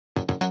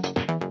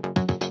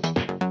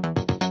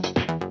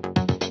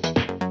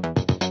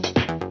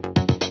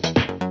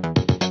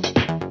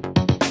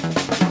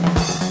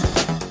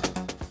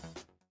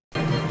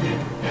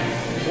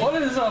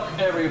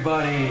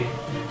everybody?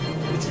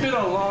 It's been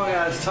a long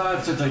ass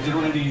time since I did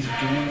one of these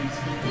games.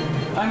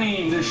 I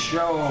mean, this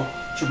show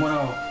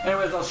 2.0.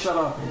 Anyways, I'll shut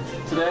up.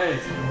 Today,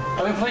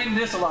 I've been playing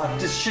this a lot.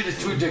 This shit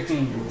is too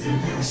addicting.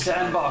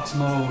 Sandbox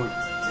mode.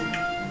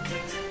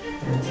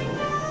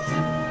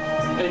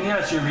 And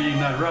yes, you're reading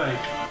that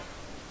right.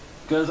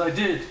 Because I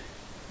did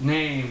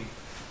name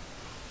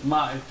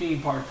my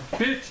theme park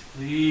Bitch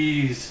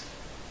Please.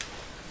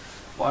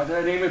 Why did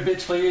I name it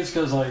Bitch Please?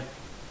 Because like,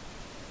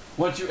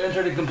 once you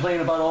enter to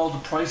complain about all the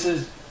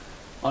prices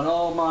on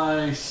all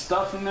my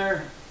stuff in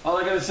there, all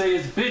I gotta say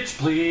is bitch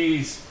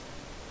please.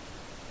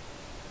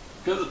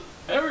 Because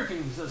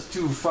everything's just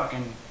too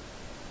fucking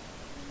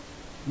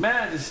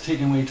mad. It's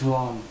taking way too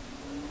long.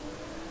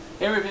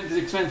 Everything's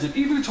expensive.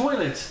 Even the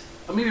toilets.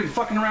 I'm even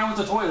fucking around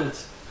with the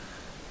toilets.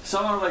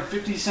 Some are like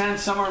 50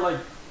 cents, some are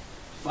like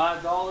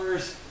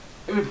 $5.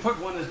 Even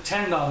put one at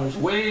 $10,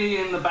 way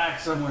in the back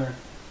somewhere.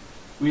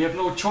 We have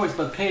no choice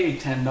but pay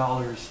 $10.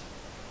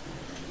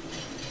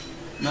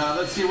 Now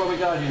let's see what we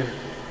got here.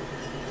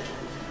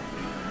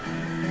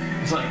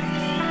 It's like,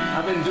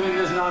 I've been doing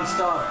this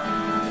non-stop.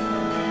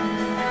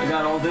 I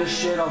got all this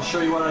shit, I'll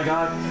show you what I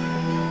got.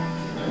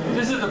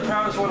 This is the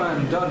proudest one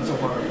I've done so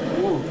far.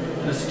 Ooh,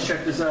 let's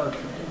check this out.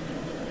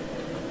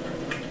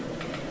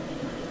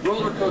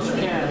 Roller coaster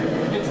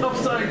can. It's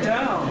upside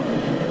down.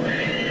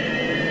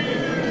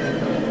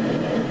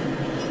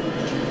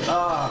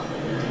 Ah,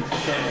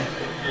 okay.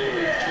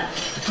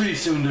 Pretty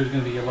soon there's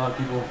gonna be a lot of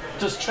people.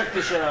 Just check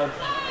this shit out.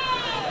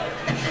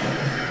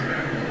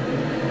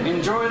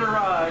 Enjoy the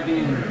ride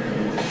in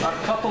a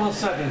couple of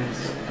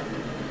seconds.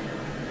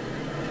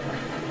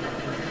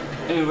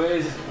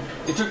 Anyways,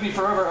 it took me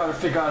forever how to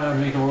figure out how to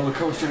make a roller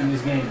coaster in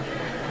this game.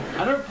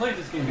 I never played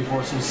this game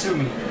before, so sue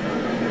me.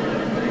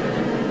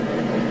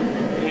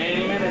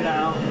 Any minute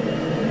now.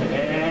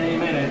 Any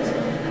minute.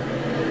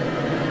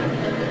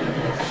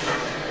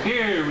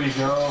 Here we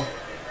go.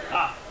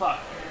 Ah, fuck.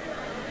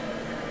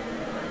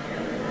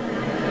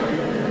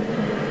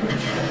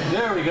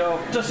 There we go.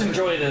 Just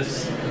enjoy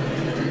this.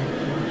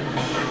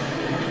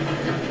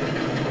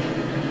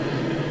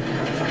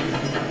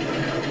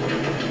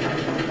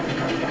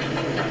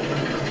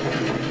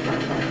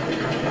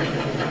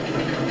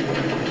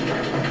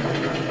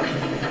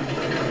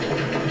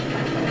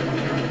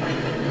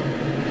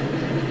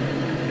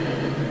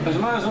 I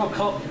might as well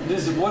call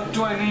this, what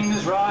do I name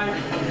this ride?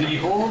 The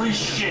holy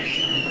shit.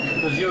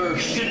 Because you'll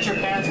shit your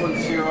pants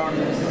once you're on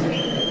this.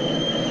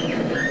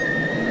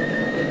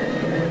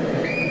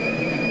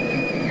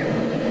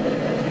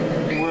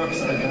 We're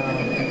upside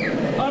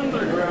down.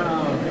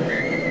 Underground.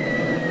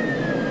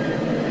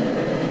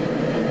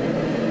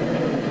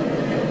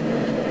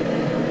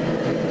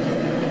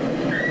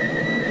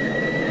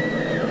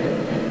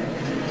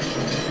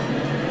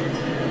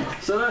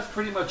 So that's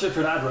pretty much it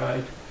for that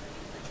ride.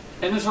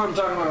 And this is what I'm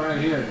talking about right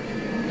here.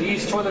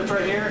 These toilets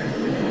right here,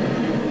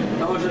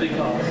 how much do they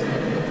cost?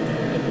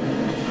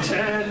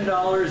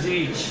 $10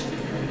 each.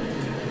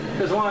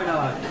 Because why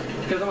not?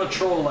 Because I'm a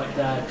troll like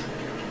that.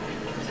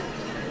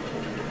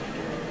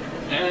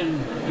 And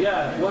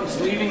yeah,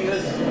 once leaving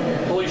this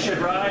holy shit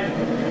ride,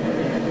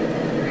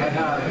 I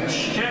have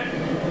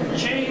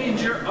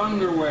change your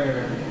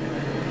underwear.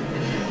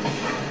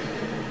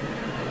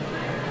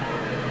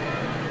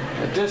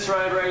 At this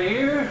ride right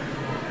here,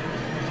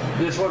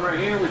 this one right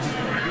here, which is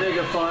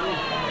mega fun.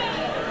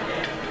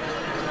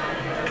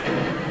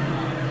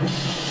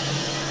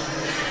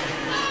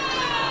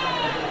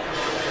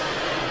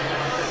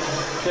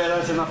 Okay,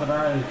 that's enough of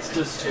that. It's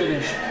just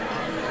finished.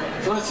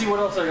 So let's see what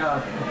else I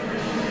got.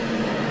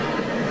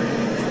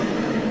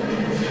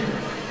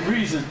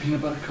 Reese's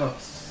peanut butter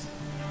cups.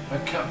 I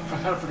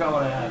kind of forgot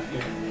what I have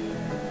here.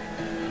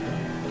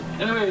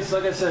 Anyways,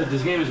 like I said,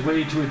 this game is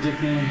way too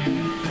addicting.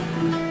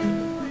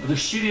 The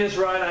shittiest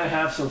ride I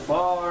have so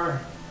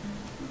far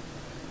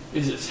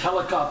is this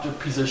helicopter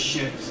piece of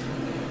shit.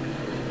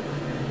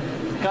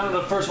 Kind of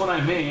the first one I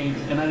made,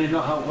 and I didn't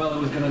know how well it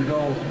was gonna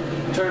go.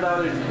 Turned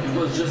out it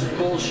was just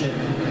bullshit.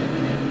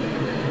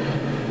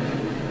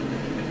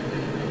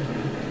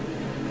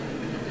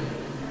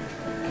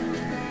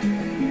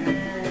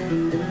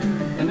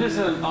 And this is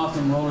an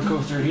awesome roller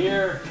coaster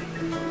here.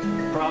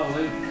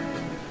 Probably.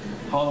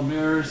 Hall of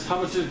Mirrors. How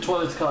much do the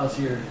toilets cost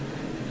here?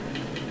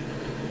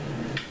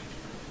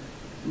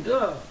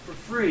 Duh, for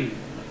free.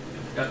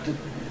 Got to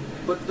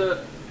put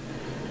the,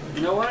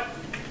 you know what?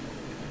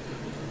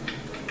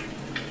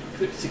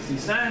 60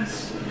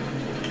 cents.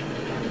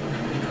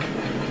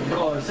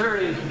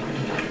 $1.30.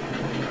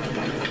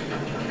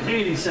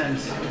 80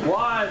 cents.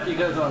 Why?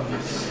 Because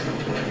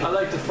I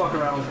like to fuck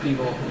around with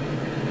people.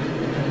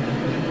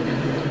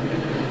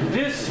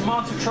 This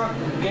monster truck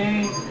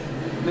game,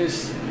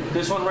 this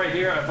one right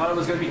here, I thought it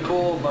was gonna be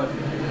cool, but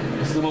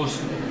it's the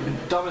most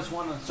dumbest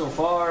one so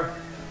far.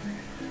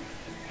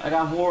 I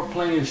got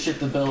plenty of shit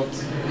to build.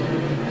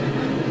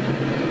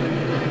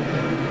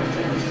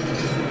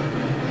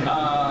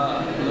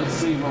 Let's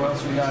see what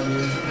else we got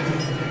here.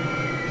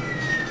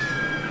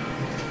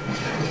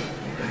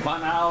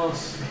 Fun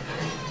house.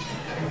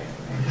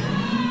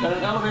 Got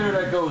an elevator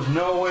that goes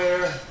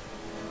nowhere.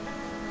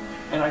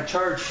 And I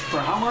charge for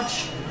how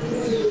much?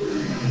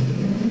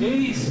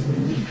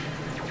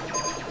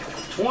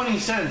 20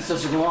 cents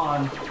just to go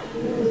on.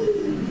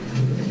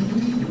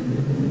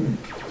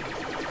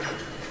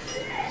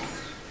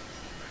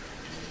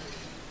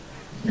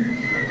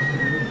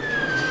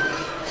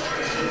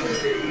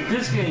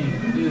 This game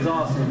is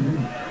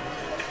awesome.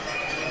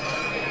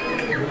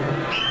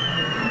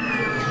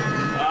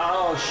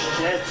 Oh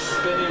shit,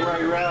 spinning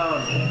right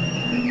round.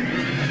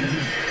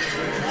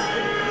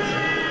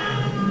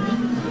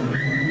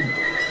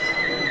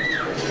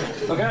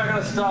 Okay, I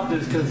gotta stop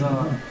this because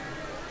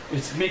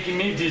it's making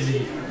me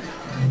dizzy.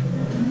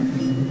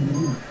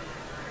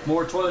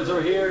 More toilets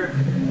over here.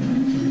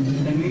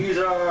 And these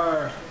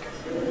are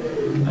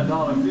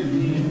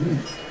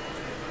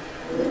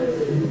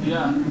 $1.50.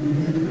 Yeah.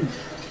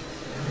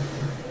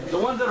 The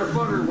ones that are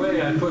further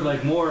away, I put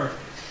like more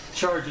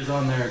charges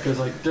on there because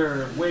like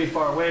they're way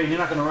far away and you're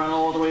not gonna run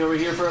all the way over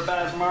here for a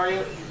Bass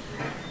Mario.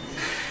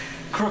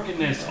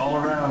 Crookedness all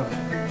around.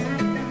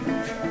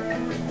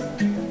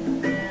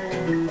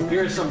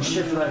 Here's some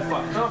shit that I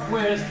fucked up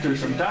with. There's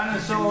some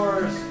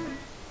dinosaurs.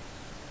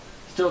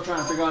 Still trying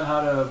to figure out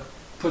how to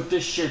put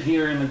this shit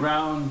here in the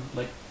ground,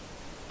 like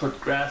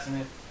put grass in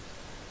it.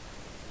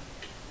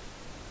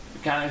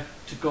 It kind of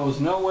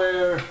goes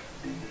nowhere.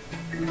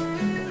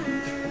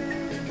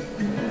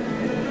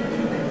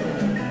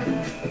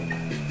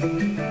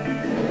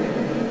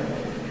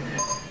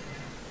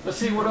 Let's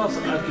see what else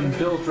I can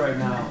build right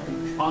now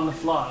on the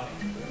fly.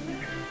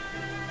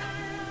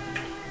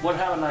 What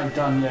haven't I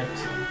done yet?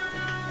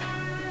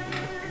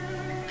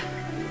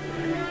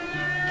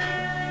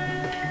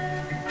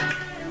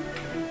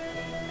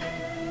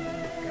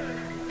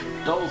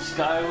 Double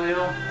sky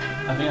wheel.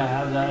 I think I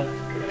have that.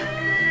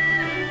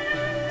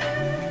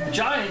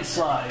 Giant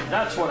slide.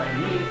 That's what I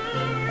need.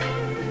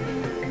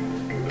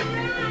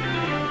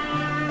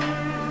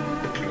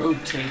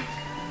 Rotate.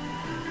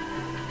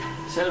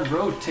 It said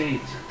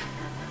rotate.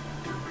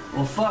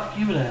 Well, fuck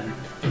you then.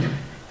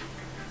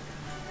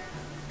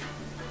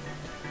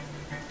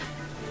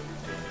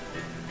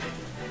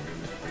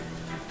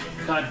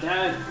 God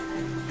damn it.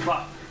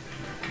 Fuck.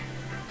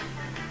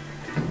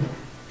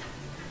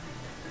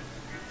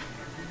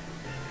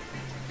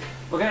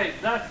 Okay,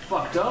 that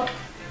fucked up.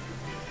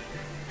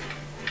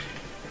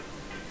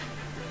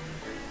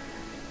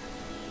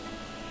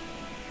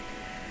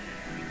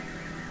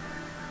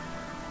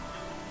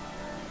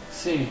 Let's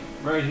see,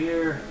 right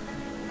here,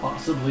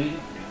 possibly.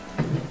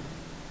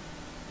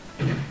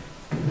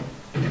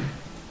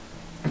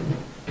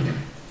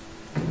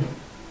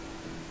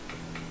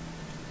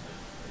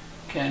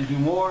 Can't do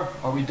more.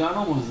 Are we done?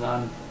 Almost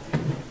done.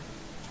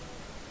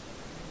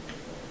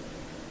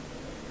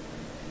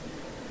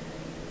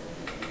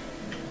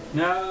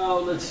 Now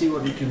let's see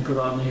what we can put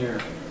on here.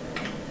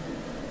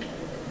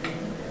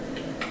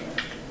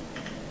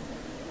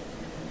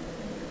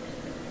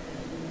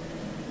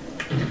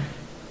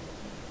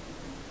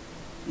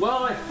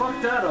 Well, I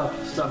fucked that up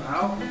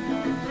somehow.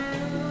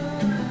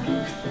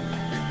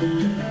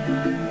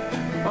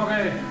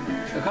 Okay,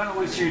 I kind of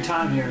wasted your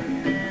time here.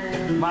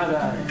 My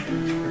bad.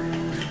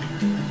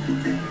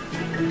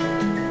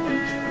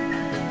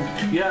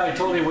 Yeah, I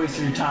totally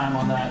wasted your time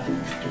on that.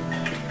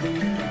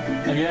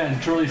 Again,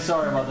 truly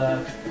sorry about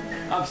that.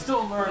 I'm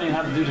still learning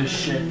how to do this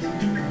shit.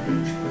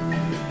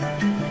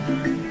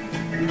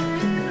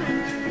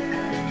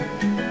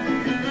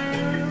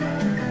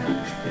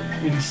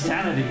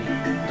 Insanity.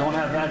 Don't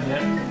have that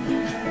yet.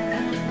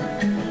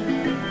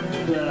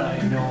 That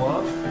I know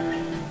of.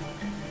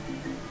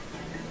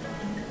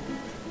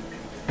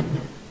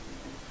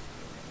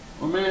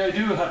 Or maybe I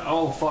do have...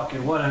 Oh, fuck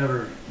it.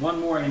 Whatever.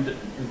 One more and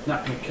it's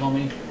not gonna kill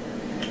me.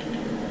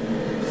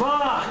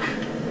 Fuck!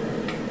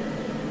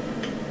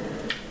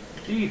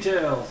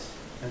 Details.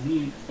 I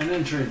need an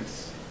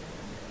entrance.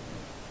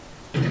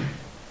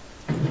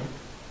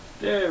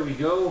 There we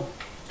go.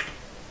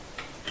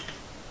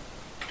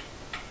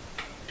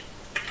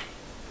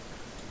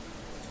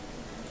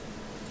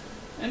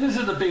 And this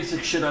is the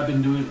basic shit I've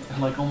been doing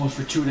like almost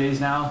for 2 days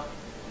now.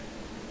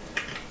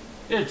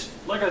 It's,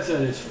 like I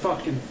said, it's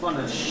fucking fun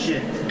as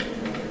shit.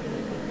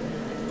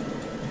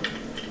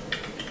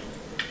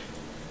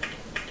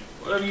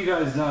 What have you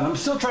guys done? I'm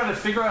still trying to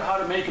figure out how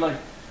to make like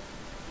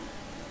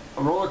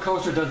a roller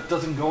coaster that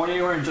doesn't go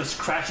anywhere and just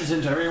crashes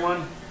into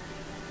everyone.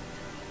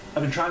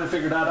 I've been trying to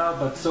figure that out,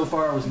 but so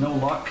far it was no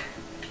luck.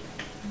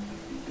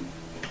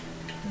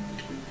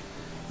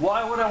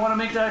 Why would I want to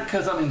make that?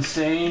 Because I'm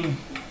insane.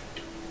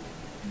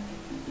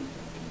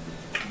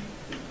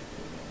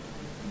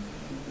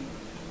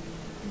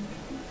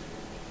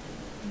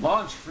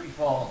 Launch free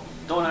fall.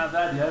 Don't have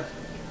that yet.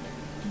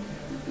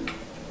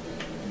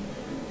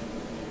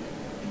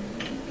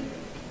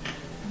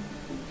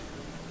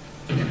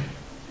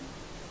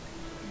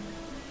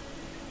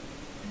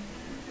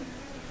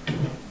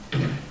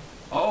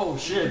 Oh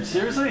shit,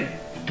 seriously?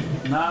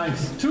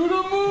 Nice. To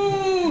the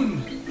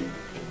moon!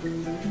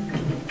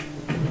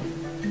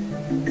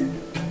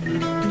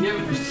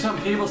 Give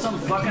some people some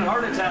fucking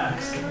heart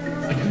attacks.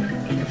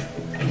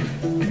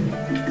 How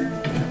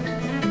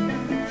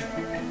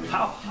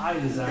high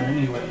is that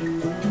anyway?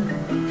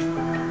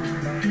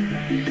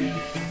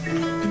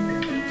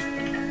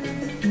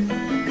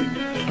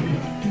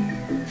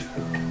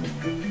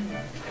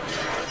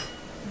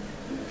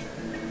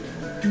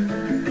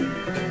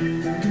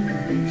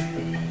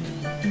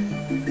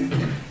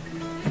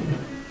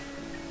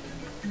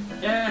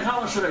 And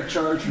how much should I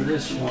charge for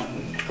this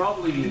one?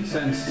 Probably,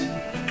 since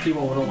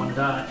people don't want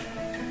that.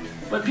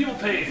 But people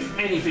pay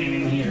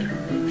anything in here.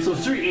 So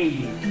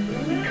 $3.80.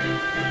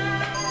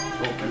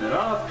 Open it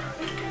up.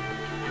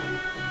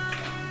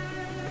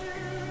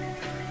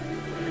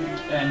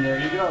 And there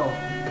you go.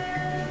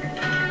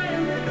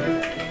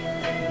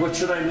 What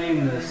should I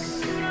name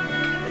this?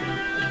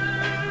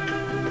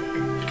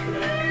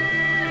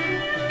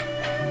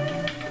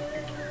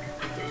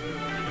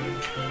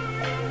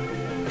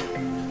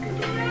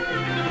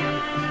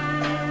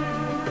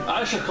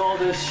 I should call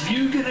this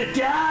 "You Gonna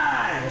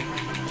Die."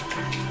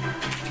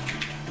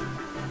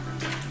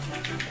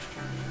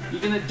 You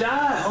gonna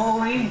die,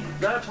 homie.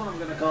 That's what I'm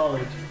gonna call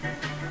it.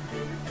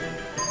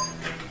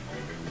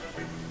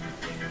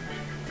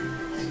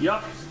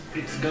 Yup,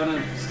 it's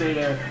gonna stay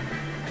there.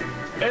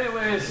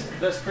 Anyways,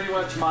 that's pretty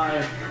much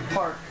my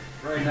part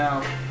right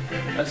now.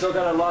 I still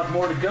got a lot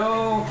more to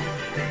go.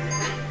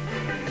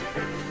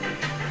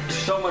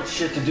 So much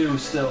shit to do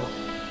still.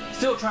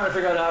 Still trying to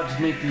figure out how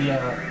to make the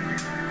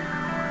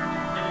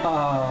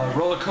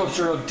roller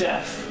coaster of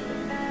death.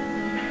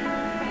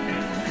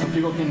 So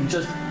people can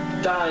just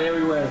die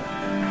everywhere.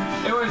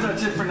 Anyways,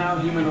 that's it for now,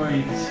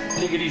 humanoids.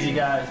 Take it easy,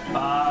 guys.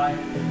 Bye.